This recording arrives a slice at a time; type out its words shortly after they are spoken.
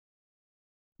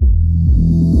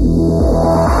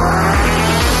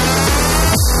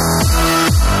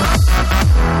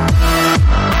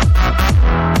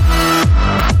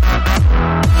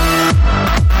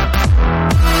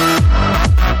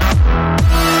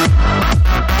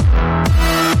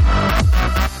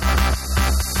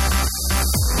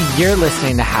You're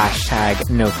listening to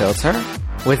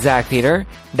 #NoFilter with Zach Peter.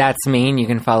 That's me, and you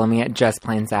can follow me at Just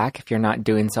Plain Zach if you're not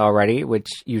doing so already, which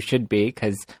you should be,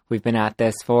 because we've been at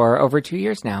this for over 2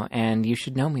 years now, and you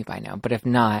should know me by now. But if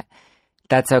not,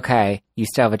 that's okay. You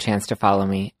still have a chance to follow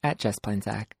me at Just Plain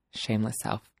Zach. Shameless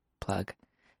self-plug.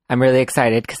 I'm really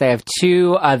excited because I have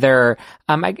two other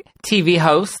TV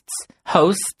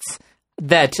hosts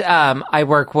that I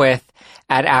work with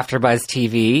at AfterBuzz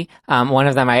TV. One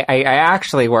of them I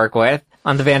actually work with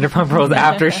on the Vanderpump Rules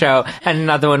after show, and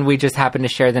another one we just happen to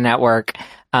share the network.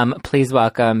 Please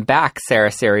welcome back Sarah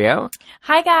Sirio.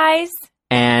 Hi, guys.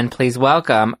 And please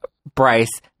welcome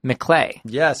Bryce McClay.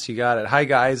 Yes, you got it. Hi,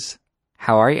 guys.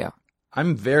 How are you?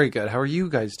 I'm very good. How are you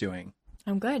guys doing?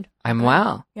 I'm good. I'm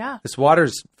well. Yeah. This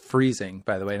water's freezing,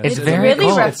 by the way. It's very really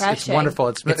cold. refreshing. It's wonderful.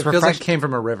 It feels like it came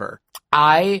from a river.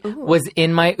 I was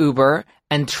in my Uber,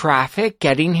 and traffic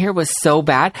getting here was so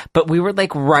bad, but we were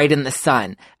like right in the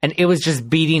sun, and it was just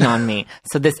beating on me.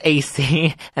 So this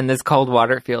AC and this cold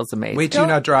water feels amazing. Wait, do you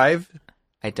not drive?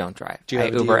 I don't drive. Do you I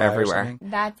have a Uber DUI or everywhere. something?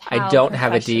 That's how I don't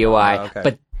have a DUI, Oh, okay.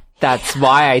 but that's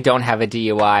why I don't have a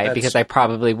DUI, because I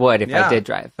probably would if I did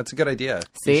drive. That's a good idea.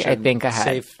 See, You I should think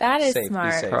ahead. That is be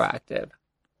smart. safe. Proactive.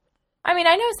 I mean,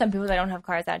 I know some people that don't have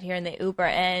cars out here in the Uber,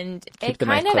 and Keep it the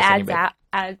mic kind of close on your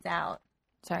adds out.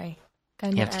 Sorry.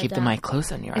 You have to keep the mic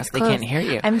close on you, or else It's they close. can't hear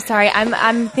you. I'm sorry.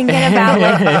 I'm thinking about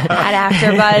like at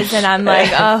AfterBuzz, and I'm like,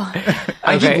 oh,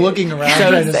 I Okay. keep looking around So-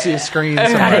 trying to see a screen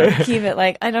somewhere. gotta keep it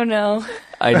like I don't know.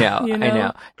 I know, You I know?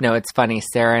 know. No, it's funny.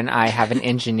 Sarah and I have an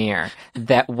engineer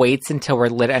that waits until we're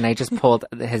and I just pulled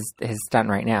his stunt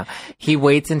right now. He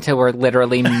waits until we're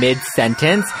literally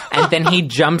mid-sentence, and then he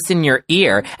jumps in your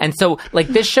ear. And so, like,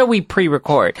 this show we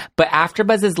pre-record, but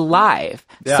AfterBuzz is live.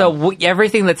 Yeah. So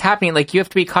everything that's happening, like, you have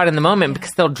to be caught in the moment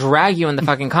because they'll drag you in the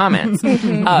fucking comments.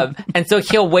 And so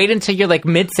he'll wait until you're, like,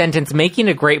 mid-sentence making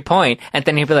a great point, and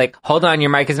then he'll be like, hold on,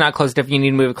 your mic is not close enough, you need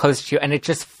to move it closer to you. And it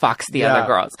just fucks the other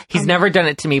girls. He's never done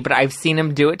it to me, but I've seen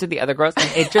him do it to the other girls,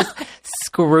 and it just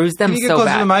screws them Can you get so closer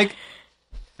bad. to the mic?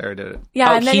 Sarah did it.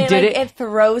 Yeah, Oh, and then he did it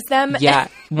throws them. Yeah,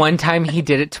 one time he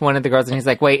did it to one of the girls, and he's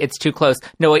like, wait, it's too close.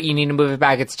 No, wait, you need to move it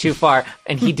back. It's too far.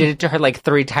 And he did it to her like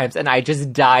 3 times, and I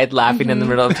just died laughing in the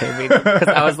middle of taping because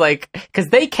I was like, because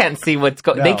they can't see what's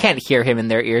going, they No. can't hear him in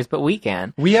their ears, but we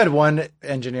can. We had one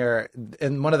engineer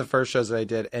in one of the first shows that I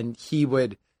did, and he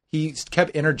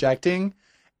kept interjecting.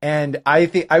 And I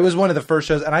think I was one of the first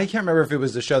shows, and I can't remember if it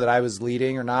was the show that I was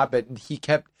leading or not, but he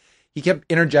kept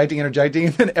interjecting, and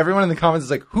then everyone in the comments is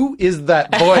like, "Who is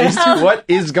that voice? What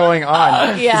is going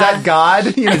on? Yeah. Is that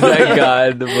God? You know, Thank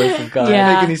God, the voice of God. doesn't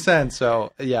Yeah. make any sense."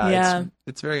 So Yeah.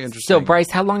 it's very interesting. So,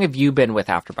 Bryce, how long have you been with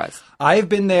AfterBuzz? I've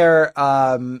been there.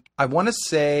 I want to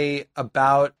say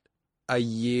about a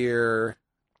year.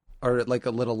 Or like a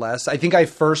little less. I think I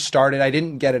first started. I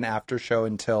didn't get an after show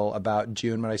until about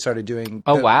June when I started doing.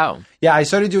 Oh, wow. Yeah, I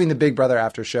started doing the Big Brother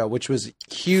after show, which was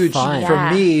huge Fun. for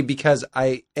Yeah. me because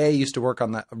I used to work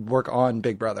on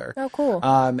Big Brother, Oh, cool.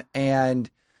 and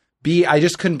B, I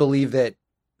just couldn't believe that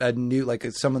a new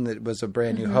someone that was a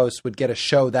brand new host would get a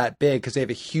show that big because they have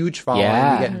a huge following.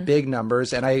 Yeah. We get big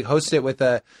numbers, and I hosted it with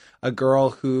a girl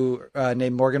who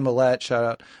named Morgan Millette.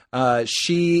 Shout out.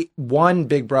 She won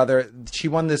Big Brother. She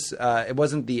won this. It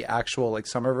wasn't the actual like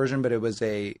summer version, but it was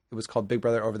called Big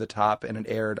Brother Over the Top, and it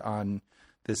aired on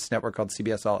this network called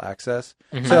CBS All Access.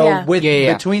 So Oh,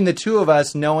 yeah. between the two of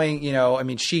us, knowing, I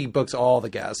mean, she books all the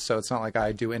guests, so it's not like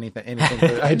I do anything.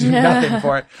 I do nothing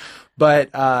for it, but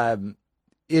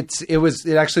it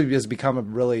actually has become a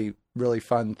really, really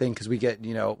fun thing because we get,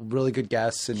 really good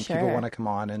guests and Sure. people want to come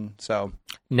on. And so,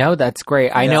 No, that's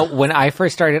great. I know when I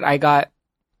first started, I got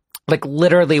like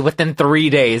literally within 3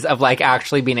 days of like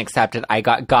actually being accepted, I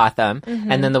got Gotham.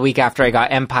 And then the week after I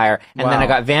got Empire, and then I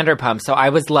got Vanderpump. So I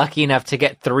was lucky enough to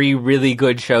get 3 really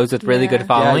good shows with really good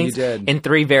followings did. in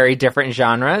 3 very different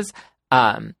genres.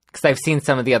 Because I've seen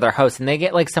some of the other hosts, and they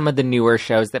get like some of the newer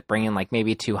shows that bring in like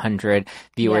maybe 200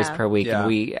 viewers Yeah. per week. Yeah.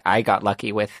 And I got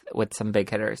lucky with some big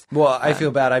hitters. well, I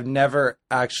feel bad. I've never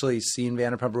actually seen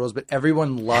Vanderpump Rules, but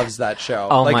everyone loves that show.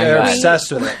 Oh like my they're God.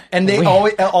 obsessed with it. And they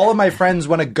all of my friends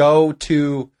want to go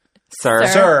to Sir.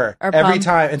 Sir Or every Pump.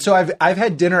 time. And so I've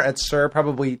had dinner at Sir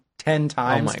probably 10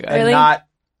 times. Oh my God. And Really? not,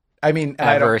 I mean, and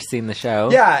I don't, Ever seen the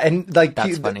show? yeah, and like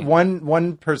That's funny.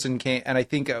 one person came, and I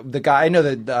think the guy I know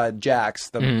that Jax,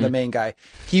 the main guy,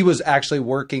 he was actually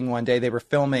working one day. They were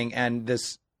filming, and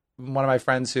this one of my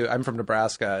friends who I'm from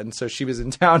Nebraska, and so she was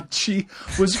in town. She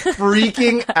was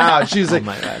freaking out. She was like,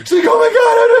 my God. she's like, oh my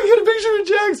God, how do I get a picture with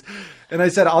Jax? And I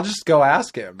said, I'll just go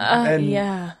ask him. And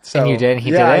yeah. so, And you did?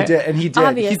 He yeah, did I it? did. And he did.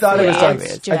 Obviously, he thought it was like,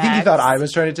 it's I think he thought Jax. I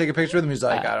was trying to take a picture with him. He's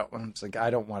like, I don't want it. I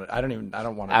don't want a I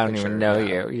don't picture. even know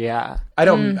Yeah. you. Yeah. I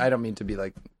don't mean to be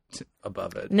like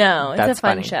above it. No, it's That's a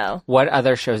fun funny. show. What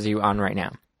other shows are you on right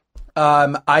now?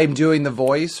 I'm doing The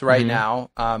Voice Mm-hmm. right now,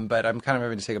 but I'm kind of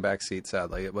having to take a back seat,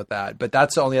 sadly, with that. But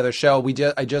that's the only other show we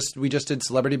just did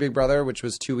Celebrity Big Brother, which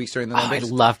was 2 weeks during the Oh, I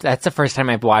Olympics. loved. That's the first time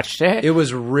I've watched it. It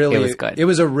was really It was good. It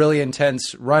was a really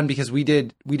intense run because we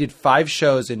did 5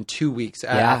 shows in 2 weeks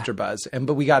at Yeah. AfterBuzz,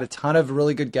 but we got a ton of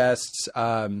really good guests,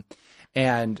 and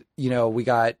we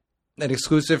got an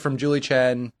exclusive from Julie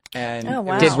Chen, and Oh,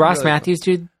 wow. it Did was Ross really cool. Matthews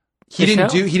do? He the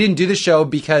didn't show? do the show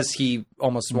because he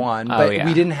almost won, Oh, but yeah.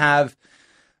 we didn't have.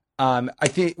 I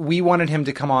think we wanted him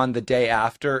to come on the day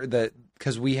after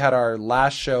because we had our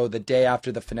last show the day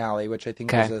after the finale, which I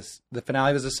think Okay. was the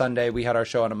finale was a Sunday. We had our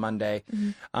show on a Monday,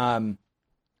 and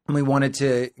we wanted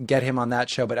to get him on that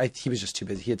show, but he was just too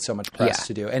busy. He had so much press Yeah.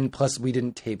 to do, and plus we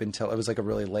didn't tape until it was like a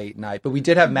really late night. But we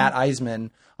did have Matt Eisman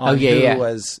on, Oh, yeah, who yeah.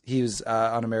 he was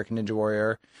on American Ninja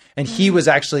Warrior, and he was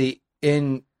actually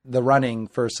in the running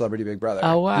for Celebrity Big Brother.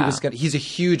 Oh, wow. He's a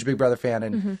huge Big Brother fan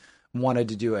and wanted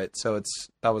to do it, so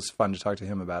that was fun to talk to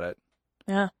him about it.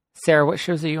 Yeah. Sarah, what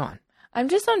shows are you on? I'm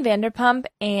just on Vanderpump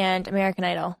and American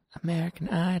Idol. American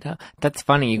Idol. That's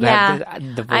funny. You Yeah.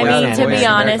 got the voice. I mean, and to Voice be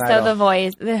and honest, American though, Idol. The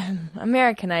Voice,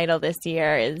 American Idol this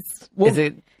year is. Is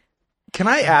it? Can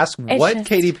I ask It's what just-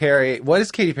 what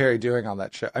is Katy Perry doing on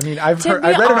that show? I mean, I To read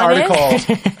be an honest-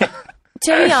 article.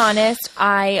 To be honest,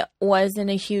 I wasn't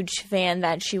a huge fan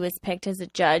that she was picked as a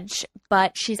judge,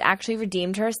 but she's actually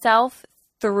redeemed herself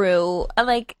through,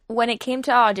 like, when it came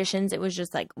to auditions, it was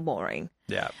just, like, boring.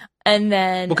 Yeah, And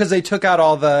then, because they took out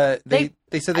all the they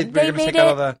said they were they going to made take out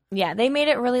all it, the yeah, they made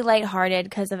it really lighthearted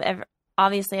because of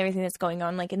obviously everything that's going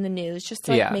on, like, in the news, just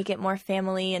to, like, Yeah. make it more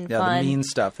family and the fun. mean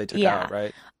stuff they took Yeah. out,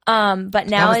 right? But That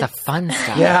now was it's the fun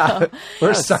stuff. Yeah,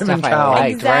 where's was Simon stuff I Cowell?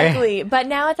 liked. exactly. But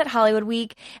now it's at Hollywood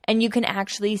Week, and you can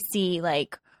actually see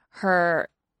like her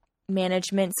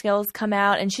management skills come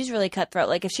out, and she's really cutthroat.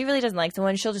 Like if she really doesn't like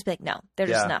someone, she'll just be like, "No, they're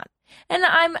just Yeah. not." And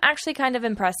I'm actually kind of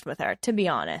impressed with her, to be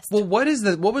honest. Well, what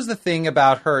was the thing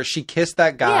about her? She kissed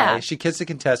that guy. Yeah. She kissed a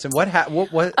contestant. What?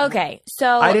 Okay,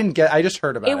 so I didn't get. I just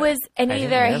heard about it. it was, and I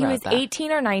didn't either hear he about was that.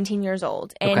 18 or 19 years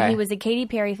old, and Okay. he was a Katy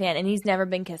Perry fan, and he's never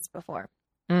been kissed before.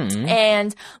 Mm.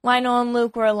 And Lionel and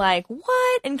Luke were like,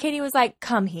 "What?" And Katie was like,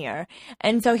 "Come here."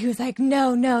 And so he was like,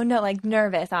 "No, no, no," like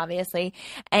nervous, obviously.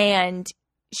 And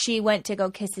she went to go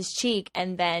kiss his cheek,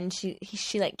 and then she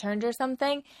like turned or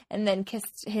something, and then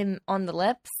kissed him on the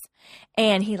lips,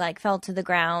 and he like fell to the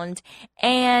ground.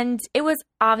 And it was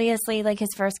obviously like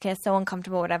his first kiss, so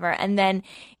uncomfortable, whatever. And then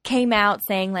came out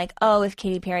saying like, "Oh, if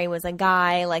Katy Perry was a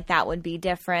guy, like that would be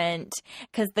different,"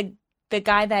 because the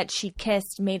guy that she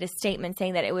kissed made a statement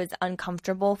saying that it was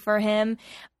uncomfortable for him.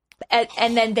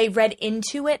 And then they read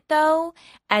into it though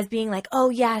as being like, "Oh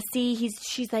yeah, see,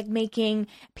 she's like making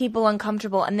people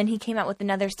uncomfortable." And then he came out with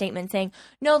another statement saying,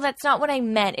 "No, that's not what I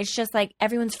meant. It's just like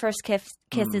everyone's first kiss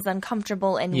is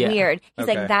uncomfortable and Yeah. weird." He's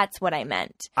Okay. like, "That's what I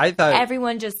meant." I thought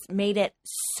Everyone just made it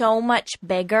so much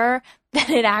bigger than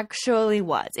it actually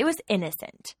was. It was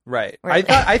innocent. right. Really.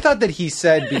 I thought that he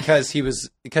said because he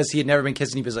had never been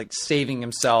kissed and he was like saving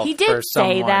himself. He for did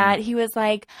say someone. that. He was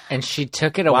like, And she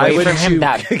took it Why away from wouldn't him, you?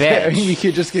 that I mean, you bitch.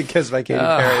 could just get kissed by Katy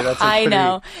Perry. That's a I pretty-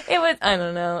 know. It was, I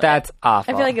don't know. That's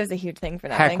awful. I feel like it was a huge thing for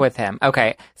nothing. Heck with him.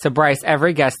 Okay, so Bryce,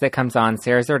 every guest that comes on,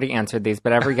 Sarah's already answered these,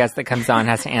 but every guest that comes on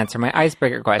has to answer my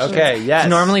icebreaker questions. Okay, yes. So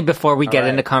normally before we get right.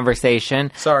 into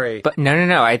conversation, Sorry. but no.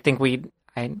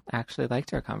 I actually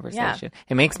liked our conversation.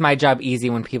 It makes my job easy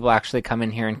when people actually come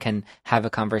in here and can have a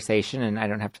conversation, and I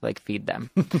don't have to like feed them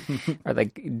or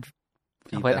like.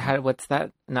 What's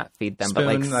that? Not feed them, but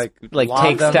Spoon, like like, lob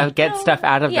take them. stuff, get stuff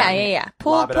out of Yeah, them. yeah.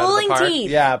 Lob it out of the Pulling park.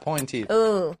 teeth. Yeah, pulling teeth.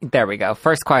 Ooh. There we go.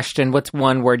 First question: what's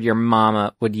one word your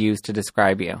mama would use to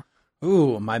describe you?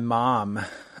 Ooh, my mom.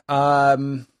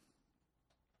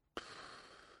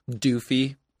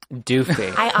 Doofy.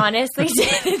 Doofy. I honestly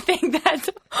didn't think that's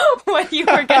what you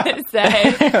were going to say.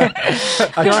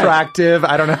 Attractive.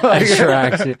 I don't know.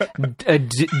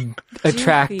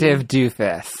 Attractive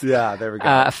doofus. Yeah, there we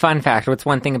go. Fun fact: what's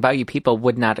one thing about you people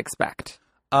would not expect?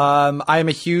 I am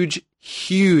a huge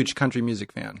country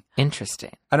music fan.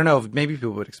 Interesting. I don't know if maybe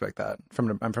people would expect that.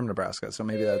 I'm from Nebraska, so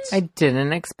maybe that's I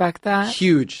didn't expect that.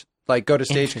 huge. Like go to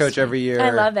Stagecoach Interesting. every year.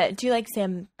 I love it. Do you like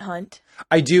Sam Hunt?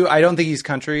 I do. I don't think he's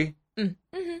country.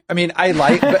 I mean, I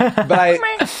like, but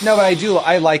I do.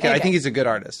 I like it. I think he's a good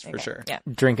artist for sure. Yeah.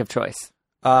 Drink of choice.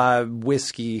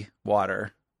 Whiskey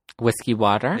water. Whiskey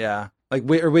water? Yeah. Like,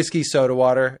 or whiskey soda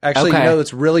water. Actually, Okay. you know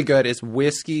what's really good is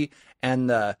whiskey and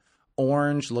the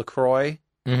orange LaCroix.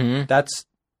 Mm-hmm. That's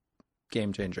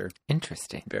game changer.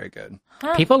 Interesting. Very good.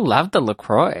 People love the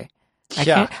LaCroix.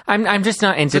 Yeah. I'm just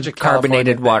not into Such a California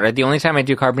carbonated thing. water. The only time I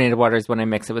do carbonated water is when I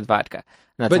mix it with vodka.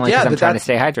 And that's only because I'm trying to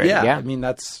stay hydrated. Yeah. I mean,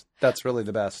 that's really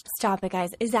the best. Stop it, guys.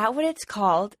 Is that what it's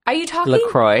called? Are you talking?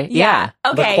 LaCroix. Yeah.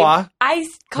 Okay. LaCroix? I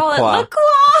call LaCroix.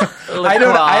 it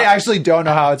LaCroix. I actually don't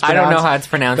know how it's I pronounced. don't know how it's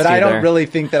pronounced but I either. don't really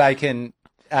think that I can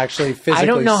actually physically I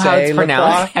don't know how say it's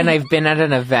pronounced, LaCroix. and I've been at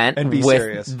an event And be with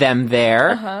serious. them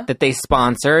there that they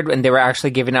sponsored, and they were actually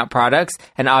giving out products,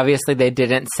 and obviously they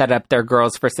didn't set up their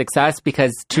girls for success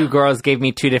because two girls gave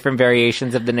me two different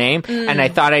variations of the name, and I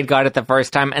thought I'd got it the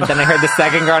first time, and then I heard the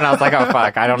second girl, and I was like, oh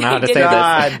fuck, I don't know how to say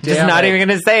God this. Just damn not it. even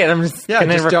going to say it. I'm just going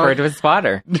to just refer don't- to it as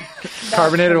water.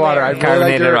 Carbonated water.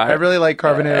 Carbonated water. I really like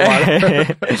carbonated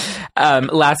water.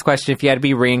 Last question. If you had to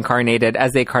be reincarnated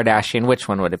as a Kardashian, which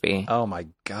one would it be? Oh my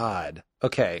God.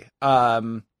 Okay.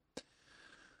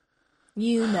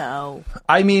 You know.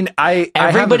 I mean,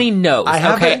 Everybody knows. I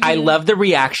haven't- Okay, I love the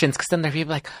reactions because then there are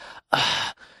people like,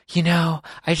 you know,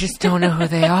 I just don't know who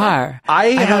they are.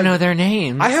 I don't know their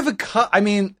names. I have I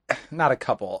mean, not a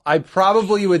couple. I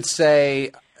probably would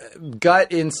say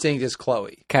gut instinct is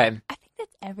Chloe. Okay, I think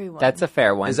that's everyone. that's a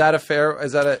fair one. Is that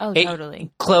a Oh, It- totally.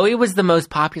 Chloe was the most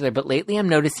popular, but lately I'm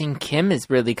noticing Kim is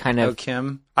really kind of.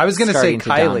 Kim? I was going to say Starting to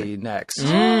Kylie next.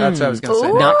 That's what I was going to say.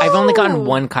 Ooh. No, I've only gotten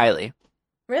one Kylie.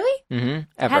 Really? Mm-hmm.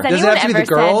 Ever. Has Does it anyone have to be the ever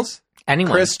said- girls?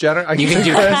 Anyone? Chris Jenner? You can do.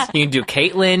 You can do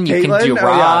Caitlyn. You can do Caitlyn? Rob.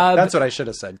 Oh, yeah. That's what I should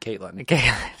have said, Caitlyn.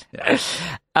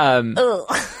 Caitlyn.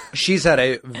 Ugh. She's had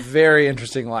a very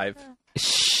interesting life.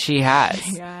 She has.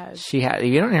 Gosh. She has.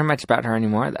 You don't hear much about her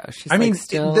anymore, though. She's I mean, like,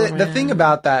 still the thing around.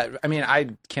 about that, I mean, I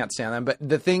can't stand them, but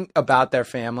the thing about their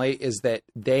family is that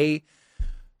they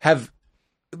have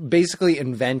basically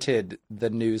invented the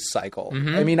news cycle.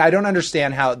 I mean, I don't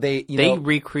understand how they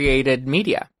recreated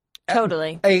media.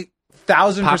 Totally.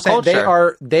 1,000%.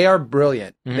 culture. They are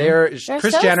brilliant. They're Chris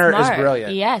so Jenner smart. is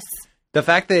brilliant. Yes. The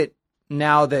fact that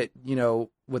now that,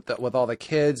 with all the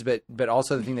kids, but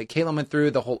also the thing that Caitlyn went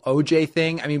through, the whole OJ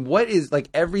thing. I mean, what is like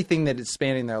everything that is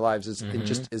spanning their lives is it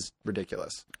just is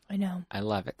ridiculous. I know. I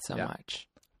love it so Yeah. much.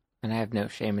 And I have no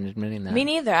shame in admitting that. Me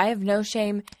neither. I have no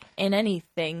shame in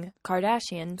anything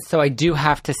Kardashians. So I do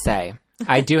have to say,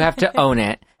 I do have to own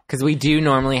it, because we do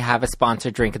normally have a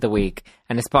sponsored drink of the week.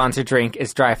 And a sponsored drink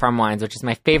is Dry Farm Wines, which is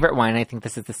my favorite wine. I think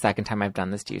this is the second time I've done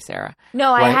this to you, Sarah.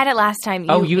 No, I Right? had it last time.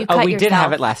 oh, you cut we did yourself.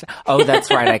 have it last. Oh, that's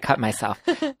right. I cut myself.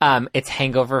 It's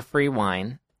hangover-free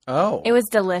wine. Oh. It was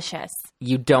delicious.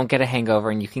 You don't get a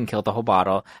hangover and you can kill the whole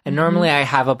bottle. And normally I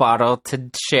have a bottle to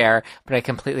share, but I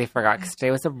completely forgot because today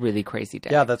was a really crazy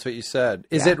day. Yeah, that's what you said.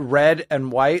 Is Yeah. it red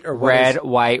and white or what Red, is-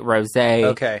 white, rosé.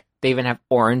 Okay. They even have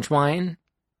orange wine.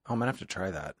 I'm going to have to try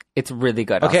that. It's really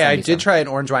good. I'll Okay, send I you did some. try an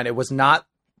orange wine. It was not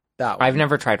that one. I've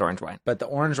never tried orange wine. But the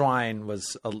orange wine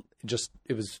was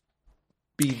it was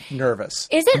be nervous.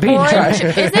 Isn't Be orange nice.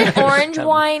 isn't orange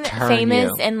wine Turn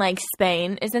famous you. in like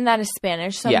Spain? Isn't that a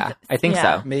Spanish? Yeah, I think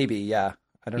so. Maybe, yeah.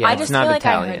 I don't Yeah, know. I it's just not feel like I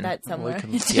Italian. heard that We somewhere.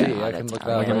 can see. Yeah. I can look that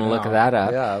Italian. up. We can right look now. that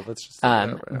up. Yeah, let's just look that up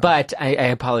right now. But I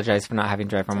apologize for not having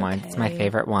Dry Farm Wine. It's my okay.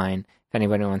 favorite wine. If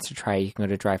anybody wants to try it, you can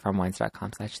go to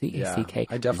dryfarmwines.com/TheACK.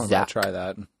 I definitely Zap. want to try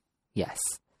that. Yes.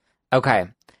 Okay.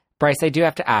 Bryce, I do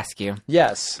have to ask you,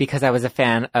 Yes. because I was a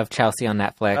fan of Chelsea on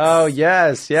Netflix. Oh,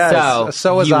 yes.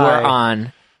 So was you I. were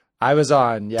on. I was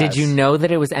on, yes. Did you know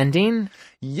that it was ending?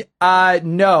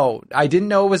 No, I didn't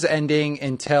know it was ending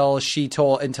until she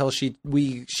called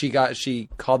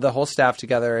the whole staff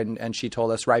together and she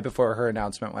told us right before her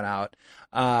announcement went out.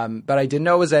 But I didn't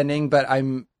know it was ending, but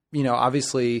I'm,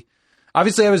 obviously I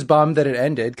was bummed that it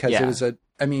ended because Yeah.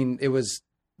 it was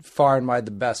far and wide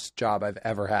the best job I've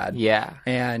ever had. Yeah.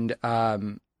 And,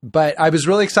 but I was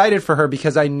really excited for her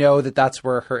because I know that that's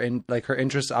where her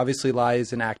interest obviously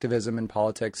lies in activism and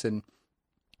politics. And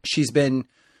she's been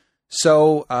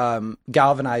so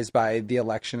galvanized by the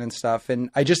election and stuff. And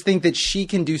I just think that she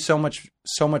can do so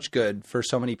much good for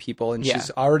so many people. And Yeah. she's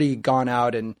already gone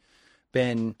out and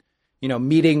been,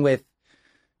 meeting with,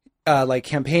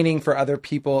 campaigning for other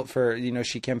people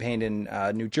she campaigned in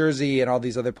New Jersey and all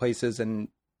these other places. And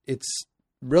it's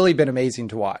really been amazing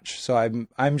to watch. So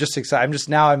I'm just excited.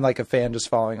 I'm like a fan just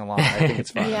following along. I think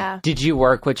it's fun. Yeah. Did you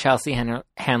work with Chelsea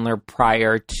Handler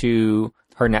prior to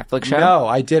her Netflix show? No,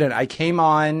 I didn't. I came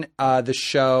on the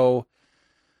show.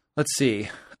 Let's see.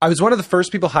 I was one of the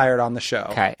first people hired on the show.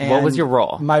 Okay. What was your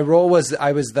role? My role was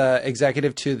I was the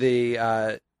executive to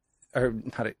the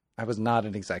I was not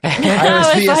an executive. I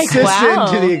was the assistant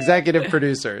to the executive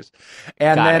producers,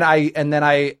 and then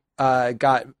I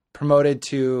got promoted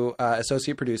to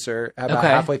associate producer about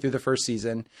halfway through the first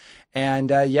season,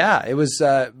 and it was.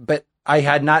 But I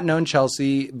had not known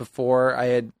Chelsea before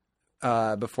I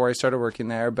started working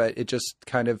there, but it just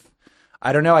kind of,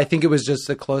 I don't know. I think it was just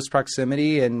a close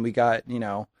proximity, and we got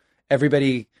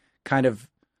everybody kind of.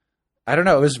 I don't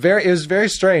know. It was very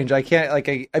strange. I can't I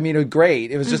mean, it was great.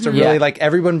 It was just a really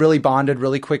everyone really bonded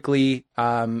really quickly.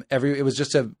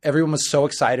 Everyone was so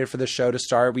excited for the show to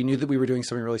start. We knew that we were doing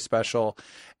something really special.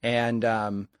 And,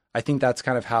 I think that's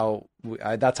kind of how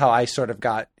I sort of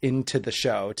got into the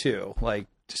show too. Like,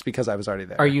 just because I was already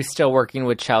there. Are you still working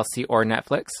with Chelsea or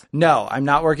Netflix? No, I'm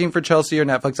not working for Chelsea or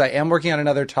Netflix. I am working on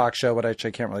another talk show, which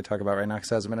I can't really talk about right now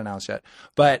because it hasn't been announced yet.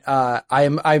 But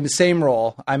I'm the same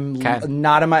role. I'm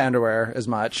not in my underwear as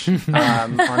much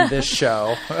on this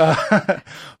show.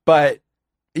 But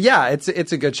yeah, it's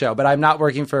a good show. But I'm not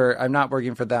working for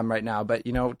them right now. But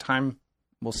time.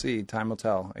 We'll see. Time will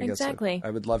tell. I guess I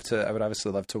would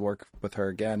obviously love to work with her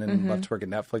again and love to work at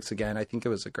Netflix again. I think it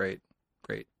was a great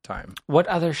time. What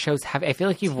other shows I feel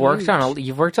like you've worked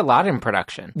a lot in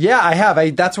production. Yeah, I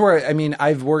have. That's where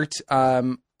I've worked.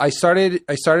 I started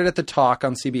at the Talk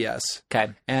on CBS.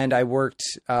 Okay. And I worked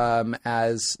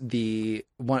as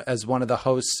one of the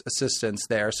host's assistants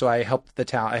there. So I helped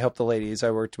the ladies.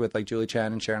 I worked with Julie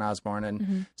Chen and Sharon Osbourne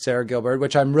and Sarah Gilbert,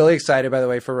 which I'm really excited, by the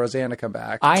way, for Roseanne to come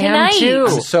back. I am too.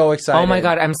 I'm so excited. Oh my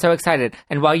God, I'm so excited.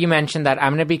 And while you mentioned that,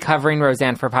 I'm going to be covering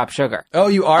Roseanne for Pop Sugar. Oh,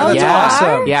 you are? That's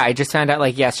awesome. Yeah, I just found out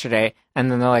yesterday. And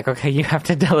then they're like, okay, you have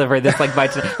to deliver this by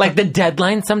today. The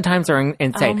deadlines sometimes are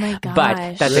insane. Oh my gosh.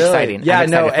 But that's exciting. Yeah,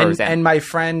 and my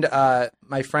friend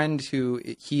who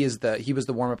he was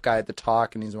the warm-up guy at the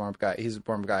Talk, and he's a warm-up guy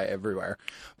everywhere.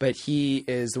 But he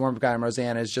is the warm-up guy in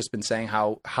Roseanne, has just been saying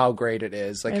how great it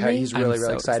is. How he's really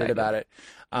excited about it.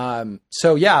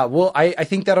 So yeah, well, I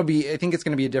think it's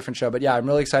going to be a different show, but yeah, I'm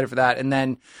really excited for that. And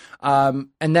then I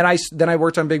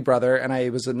worked on Big Brother, and I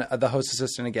was the host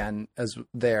assistant again as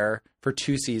there for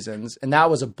 2 seasons. And that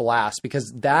was a blast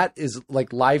because that is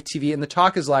live TV, and the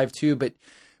Talk is live too, but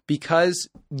because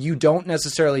you don't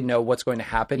necessarily know what's going to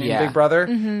happen in Big Brother,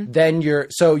 then you're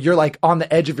on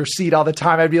the edge of your seat all the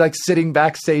time. I'd be sitting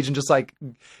backstage and just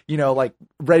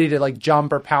ready to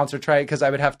jump or pounce or try it. Cause I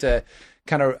would have to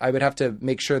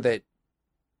make sure that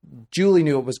Julie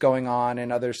knew what was going on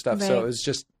and other stuff. Right. So it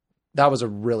was that was a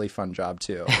really fun job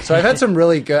too. So I've had some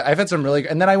really good,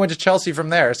 and then I went to Chelsea from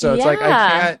there. So it's I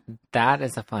can't. That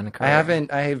is a fun career.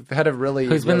 I've had a really.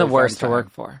 Who's been the worst to work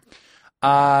for?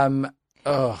 Let's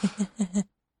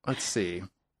see.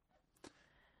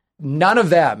 None of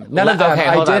them. Okay,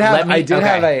 I did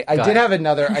have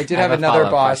another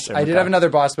boss. I did have another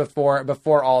boss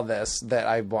before all this that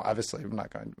I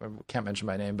can't mention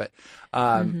my name, but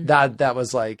that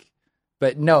was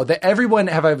but no, everyone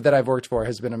that I've worked for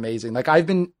has been amazing. I've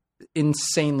been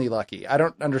insanely lucky. I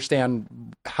don't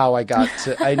understand how I got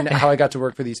to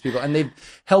work for these people, and they've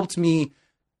helped me,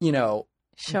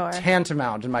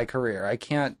 tantamount in my career. I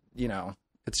can't,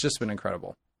 it's just been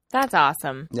incredible. That's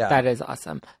awesome. Yeah. That is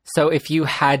awesome. So if you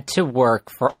had to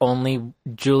work for only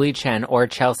Julie Chen or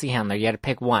Chelsea Handler, you had to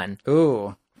pick one.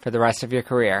 Ooh. For the rest of your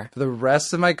career. For the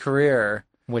rest of my career.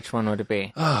 Which one would it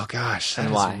be? Oh, gosh.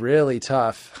 And why? That's really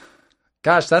tough.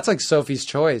 Gosh, that's Sophie's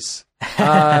choice.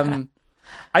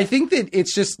 I think that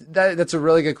it's just, that's a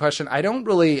really good question. I don't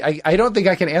think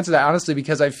I can answer that, honestly,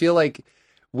 because I feel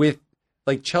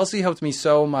Chelsea helped me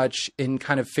so much in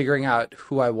kind of figuring out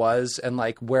who I was and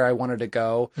where I wanted to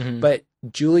go. Mm-hmm. But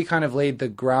Julie kind of laid the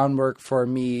groundwork for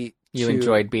me. You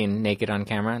enjoyed being naked on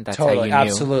camera? That's totally, how you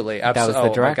knew. Absolutely. That was the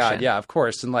direction. Oh my God, yeah, of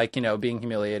course. And being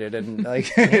humiliated and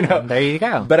There you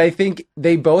go. But I think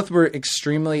they both were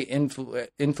extremely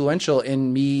influential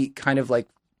in me kind of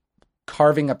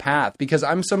carving a path, because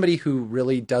I'm somebody who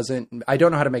really I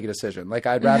don't know how to make a decision.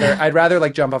 I'd rather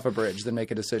jump off a bridge than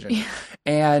make a decision. Yeah.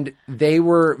 And they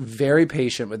were very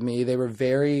patient with me. They were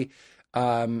very,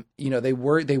 they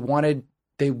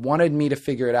wanted me to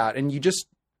figure it out. And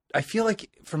I feel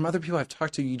from other people I've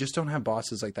talked to, you just don't have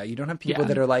bosses like that. You don't have people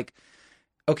that are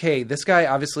okay, this guy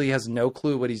obviously has no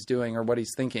clue what he's doing or what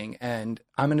he's thinking, and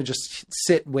I'm going to just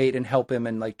wait and help him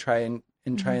and try and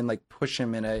push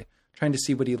him in trying to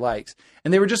see what he likes.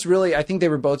 And they were just really, I think they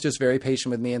were both just very patient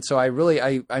with me. And so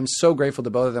I'm so grateful to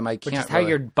both of them. Which is how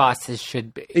your bosses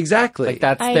should be. Exactly.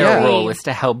 That's their role, is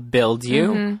to help build you.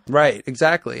 Mm-hmm. Right.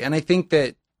 Exactly. And I think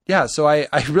that, so I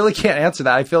really can't answer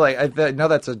that. I feel I know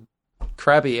that's a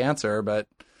crappy answer, but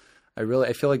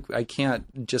I feel like I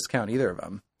can't discount either of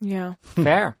them. Yeah.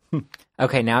 Fair.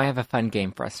 Okay, now I have a fun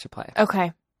game for us to play.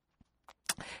 Okay.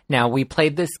 Now, we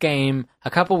played this game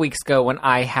a couple weeks ago when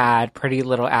I had Pretty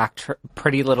Little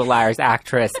Liars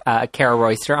actress Kara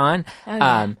Royster on. Oh,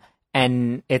 yeah.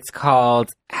 And it's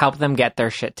called Help Them Get Their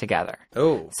Shit Together.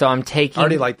 Oh. So I'm taking... I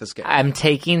already like this game. I'm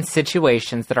taking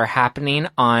situations that are happening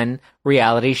on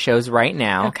reality shows right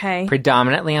now. Okay.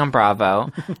 Predominantly on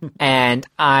Bravo. And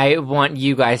I want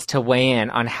you guys to weigh in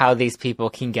on how these people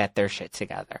can get their shit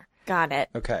together. Got it.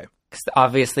 Okay. 'Cause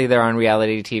obviously they're on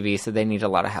reality TV, so they need a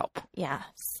lot of help. Yes.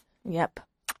 Yep.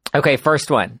 Okay, first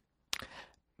one.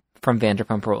 From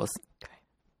Vanderpump Rules.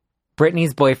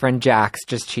 Brittany's boyfriend, Jax,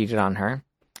 just cheated on her.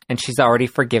 And she's already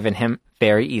forgiven him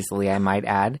very easily, I might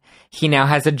add. He now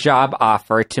has a job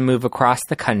offer to move across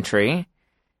the country.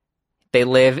 They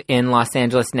live in Los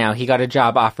Angeles now. He got a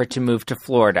job offer to move to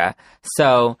Florida.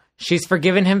 So she's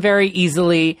forgiven him very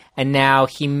easily, and now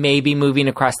he may be moving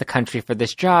across the country for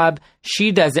this job.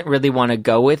 She doesn't really want to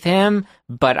go with him,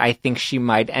 but I think she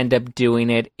might end up doing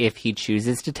it if he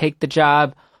chooses to take the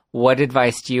job. What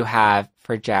advice do you have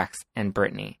for Jax and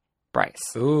Brittany? Bryce.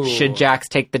 Ooh. Should Jax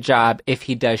take the job? If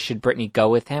he does, should Brittany go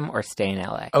with him or stay in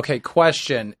LA? Okay,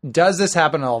 question. Does this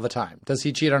happen all the time? Does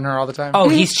he cheat on her all the time? Oh,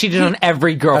 he's cheated on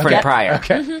every girlfriend prior.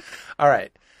 Okay. All right.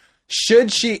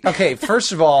 Should she... Okay,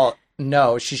 first of all,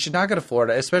 no, she should not go to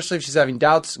Florida, especially if she's having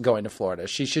doubts going to Florida.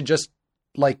 She should just,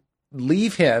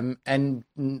 leave him and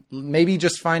maybe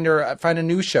just find a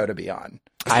new show to be on.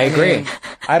 I agree.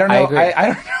 I don't know. I agree. I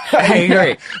don't know. I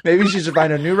agree. Maybe she should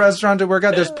find a new restaurant to work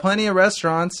out. There's plenty of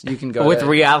restaurants you can go With to.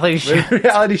 reality shows. With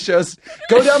reality shows.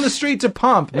 Go down the street to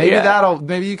Pump. Maybe Yeah.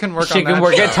 maybe you can work on She that can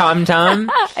work show. at Tom Tom.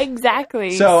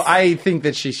 Exactly. So I think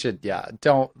that she should,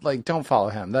 don't follow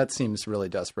him. That seems really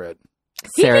desperate.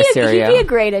 Sarah he'd Serio. be a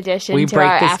great addition We to break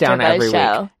our this down AfterBuzz every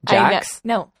show. week. I know- Jax?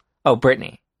 No. Oh,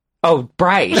 Brittany. Oh,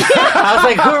 Bryce. I was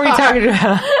like, who are we talking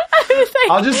about?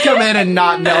 I'll just come in and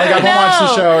not know. I won't watch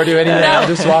the show or do anything. I'll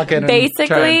just walk in and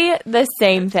Basically, the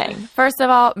same thing. First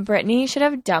of all, Brittany should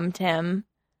have dumped him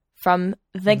from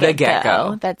the get-go.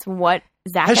 get-go. That's what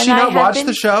Zach Has and she I not have watched been...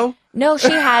 the show? No,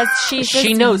 she has. She's just...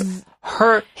 She knows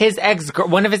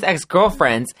one of his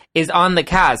ex-girlfriends is on the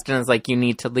cast and is like, you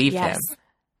need to leave Yes. him.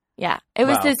 Yeah. It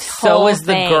was Wow. this So whole was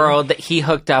the thing. girl that he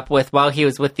hooked up with while he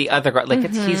was with the other girl. Like,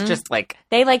 he's just like...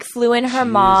 They flew in her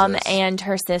mom Jesus. and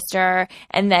her sister,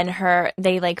 and then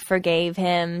they forgave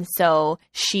him, so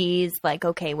she's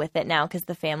okay with it now because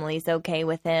the family's okay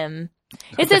with him.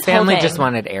 It's The this whole family thing. just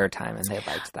wanted airtime and they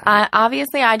liked that.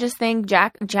 Obviously, I just think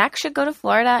Jack should go to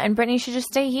Florida and Brittany should just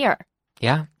stay here.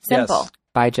 Yeah. Simple. Yes.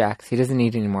 Bye, Jax. He doesn't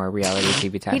need any more reality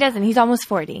TV time. He doesn't. He's almost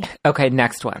 40. Okay,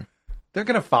 next one. They're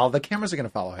going to follow. The cameras are going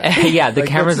to follow him. Yeah, the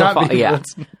cameras will follow. Yeah.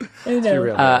 Let's be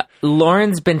real.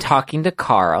 Lauren's been talking to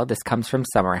Carl. This comes from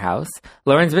Summer House.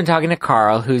 Lauren's been talking to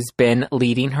Carl, who's been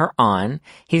leading her on.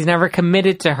 He's never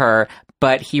committed to her,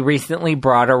 but he recently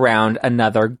brought around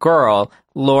another girl.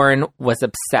 Lauren was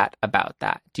upset about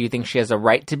that. Do you think she has a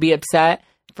right to be upset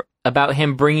about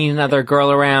him bringing another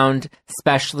girl around,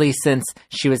 especially since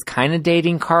she was kind of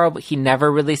dating Carl, but he never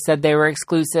really said they were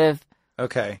exclusive?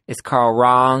 Okay. Is Carl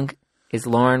wrong? Is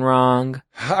Lauren wrong?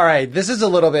 All right, this is a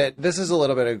little bit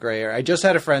of gray area. I just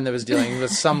had a friend that was dealing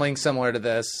with something similar to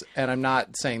this, and I'm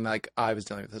not saying I was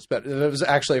dealing with this, but it was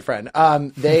actually a friend.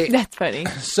 That's funny.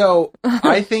 So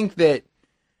I think that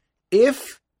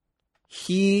if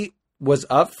he was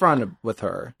upfront with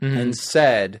her and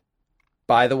said,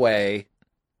 by the way,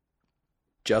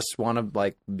 just want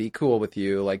to be cool with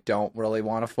you, don't really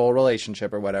want a full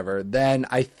relationship or whatever, then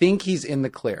I think he's in the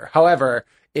clear. However,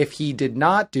 if he did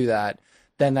not do that,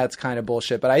 then that's kind of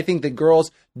bullshit. But I think that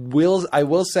girls I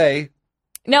will say...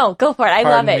 No, go for it. I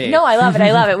love Pardon it. me. No, I love it.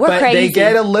 I love it. We're but crazy. they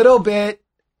get a little bit,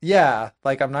 I'm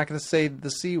not going to say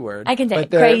the C word. I can say but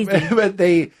it, they're- crazy.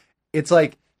 But it's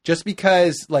just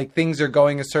because things are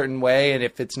going a certain way, and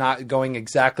if it's not going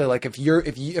exactly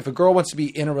if a girl wants to be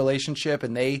in a relationship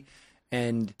and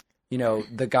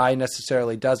the guy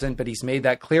necessarily doesn't, but he's made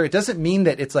that clear, it doesn't mean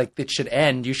that it's it should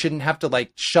end. You shouldn't have to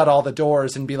shut all the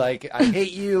doors and be like, I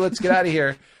hate you, let's get out of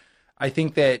here. I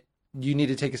think that you need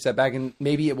to take a step back and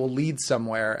maybe it will lead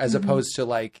somewhere as opposed to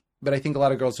but I think a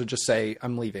lot of girls would just say,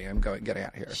 I'm leaving, getting out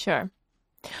of here. Sure.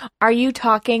 Are you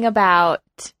talking about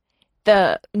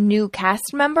the new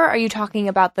cast member? Or are you talking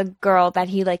about the girl that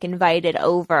he invited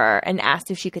over and asked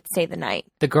if she could stay the night?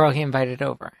 The girl he invited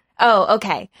over. Oh,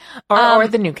 okay. Or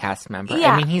the new cast member.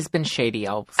 yeah. I mean, he's been shady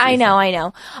all season. I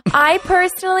know. I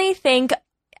personally think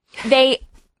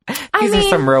These are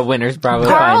some real winners, Bravo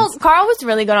Carl finds. was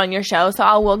really good on your show, so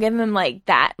I will give him like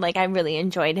that. Like I really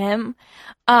enjoyed him.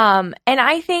 And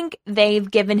I think they've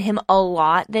given him a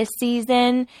lot this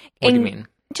season. What do you mean?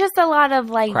 Just a lot of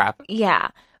like Crap. Yeah.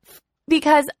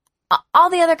 Because all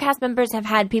the other cast members have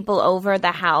had people over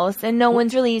the house and no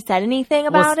one's really said anything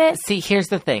about it. See, here's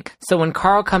the thing. So when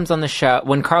Carl came on the show,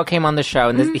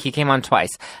 and he came on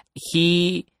twice,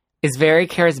 he is very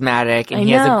charismatic and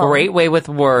he has a great way with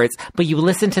words, but you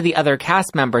listen to the other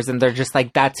cast members and they're just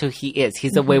like, that's who he is. He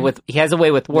has a way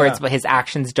with words, but his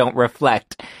actions don't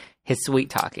reflect his sweet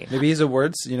talking. Maybe he's a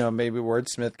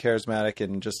wordsmith, charismatic,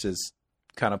 and just is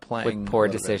kind of playing with poor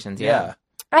decisions. Yeah.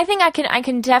 I think I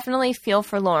can definitely feel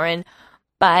for Lauren,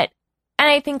 and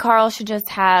I think Carl should just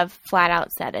have flat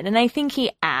out said it. And I think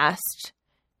he asked,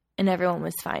 and everyone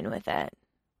was fine with it.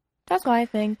 That's what I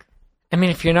think. I mean,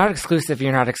 if you're not exclusive,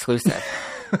 you're not exclusive.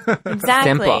 Exactly.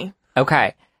 Simple.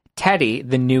 Okay. Teddy,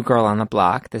 the new girl on the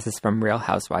block, this is from Real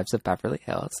Housewives of Beverly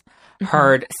Hills,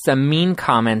 heard some mean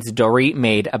comments Dorit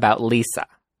made about Lisa.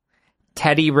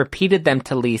 Teddy repeated them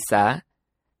to Lisa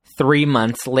 3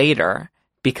 months later,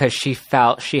 because she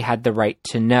felt she had the right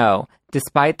to know,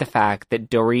 despite the fact that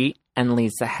Dorit and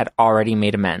Lisa had already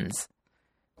made amends.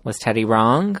 Was Teddy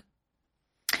wrong?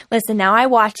 Listen, now I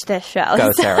watched this show.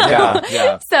 Go, Sarah.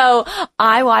 Yeah. So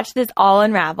I watched this all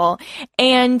unravel.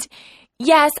 And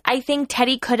yes, I think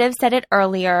Teddy could have said it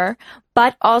earlier,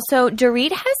 but also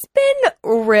Dorit has been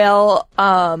real,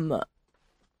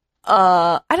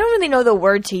 I don't really know the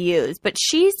word to use, but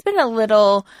she's been a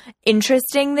little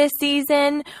interesting this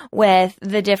season with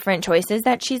the different choices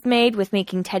that she's made, with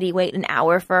making Teddy wait an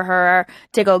hour for her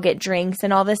to go get drinks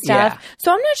and all this stuff. Yeah.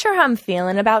 So I'm not sure how I'm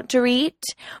feeling about Dorit,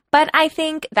 but I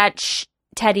think that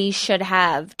Teddy should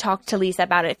have talked to Lisa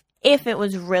about it if it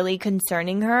was really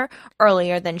concerning her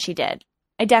earlier than she did.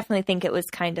 I definitely think it was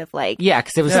kind of like... Yeah,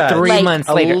 because it was 3 months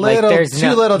later. Too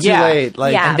little, too late.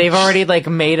 And they've already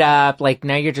made up.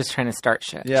 Now you're just trying to start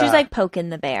shit. Yeah. She's poking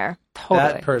the bear. Totally.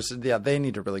 That person, they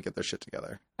need to really get their shit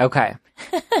together. Okay.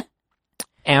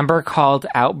 Amber called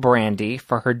out Brandy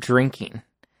for her drinking.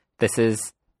 This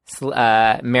is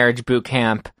Marriage Boot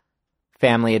Camp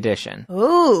Family Edition.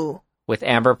 Ooh. With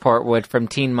Amber Portwood from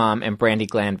Teen Mom and Brandy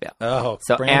Glanville. Oh,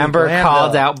 so Brandy Amber Glanville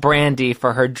called out Brandy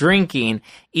for her drinking,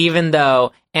 even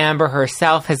though Amber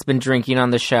herself has been drinking on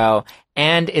the show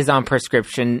and is on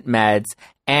prescription meds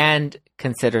and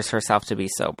considers herself to be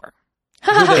sober.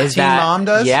 Teen Mom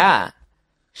does? Yeah.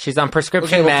 She's on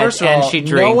prescription meds first of and all, she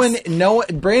drinks.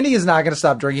 Brandy is not going to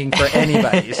stop drinking for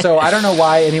anybody. So I don't know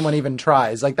why anyone even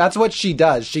tries. That's what she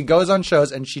does. She goes on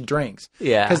shows and she drinks.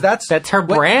 Yeah. Because that's her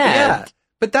brand. Yeah.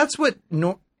 But that's what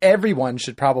everyone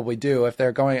should probably do if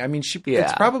they're going. I mean,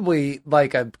 it's probably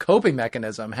like a coping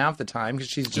mechanism half the time because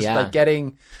she's just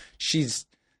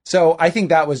So I think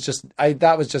that was just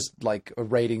like a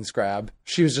ratings grab.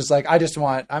 She was just like, I'm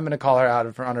going to call her out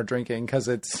on her drinking because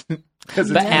it's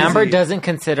But Amber doesn't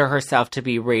consider herself to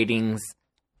be a ratings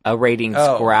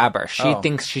grabber. She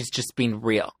thinks she's just being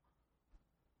real.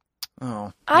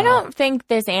 Oh, I don't think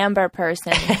this Amber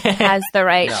person has the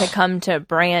right to come to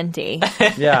Brandy.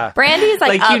 Yeah. Brandy's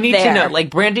up you need there. to know.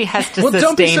 Brandy has to sustain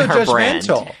don't be so her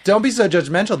judgmental. brand. Don't be so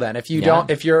judgmental then. If you don't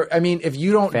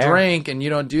Fair. drink and you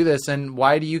don't do this, then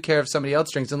why do you care if somebody else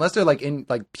drinks? Unless they're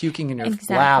puking in your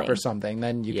lap or something,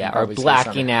 then you can or probably say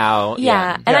blacking something. out.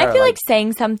 Yeah. And I feel like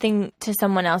saying something to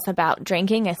someone else about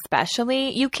drinking,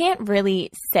 especially, you can't really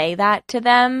say that to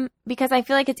them because I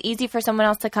feel like it's easy for someone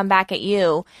else to come back at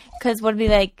you. Because what would be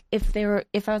like if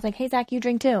I was like, hey, Zach, you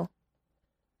drink too.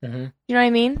 Mm-hmm. You know what I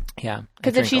mean? Yeah.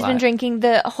 Because if she's been drinking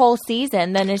the whole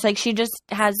season, then it's like she just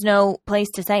has no place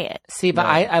to say it. See, but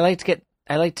I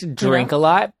like to drink a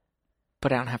lot,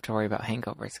 but I don't have to worry about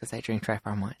hangovers because I drink Dry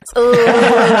Farm wines. Ooh,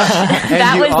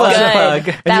 that was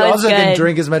good. And you also can good.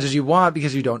 drink as much as you want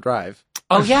because you don't drive.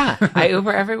 Oh yeah, I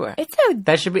Uber everywhere.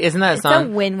 That should be. Isn't that a it's song?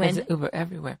 a win-win. It's Uber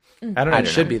everywhere. I don't know. It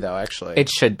should be though. Actually, it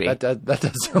should be. That does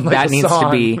sound like that a needs song.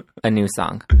 to be a new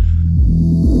song.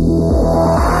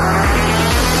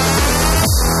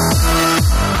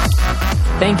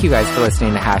 Thank you guys for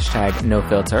listening to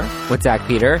 #NoFilter with Zach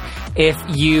Peter. If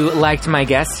you liked my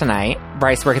guest tonight,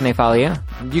 Bryce, where can they follow you?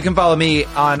 You can follow me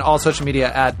on all social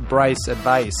media at Bryce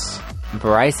Advice.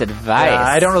 Bryce Advice. Yeah,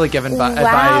 I don't really give advice.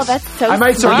 Wow, that's so I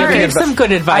might start smart. giving Give some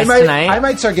good advice tonight. I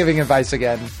might start giving advice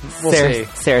again. We'll see.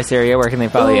 Sarah Syria, where can they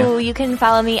follow Ooh, you? you can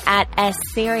follow me at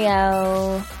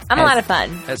Serio. I'm a lot of fun.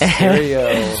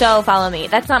 Stereo. So follow me.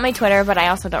 That's not my Twitter, but I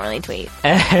also don't really tweet.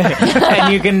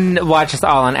 And you can watch us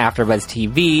all on AfterBuzz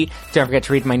TV. Don't forget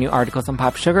to read my new articles on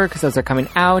Pop Sugar because those are coming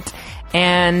out.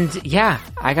 And yeah,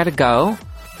 I gotta go.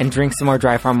 and drink some more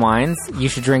Dry Farm wines. You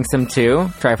should drink some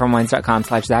too.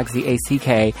 dryfarmwines.com/Zach,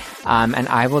 Z-A-C-K. And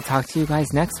I will talk to you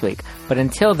guys next week. But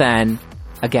until then,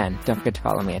 again, don't forget to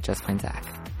follow me at Just Plain Zach.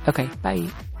 Okay, bye.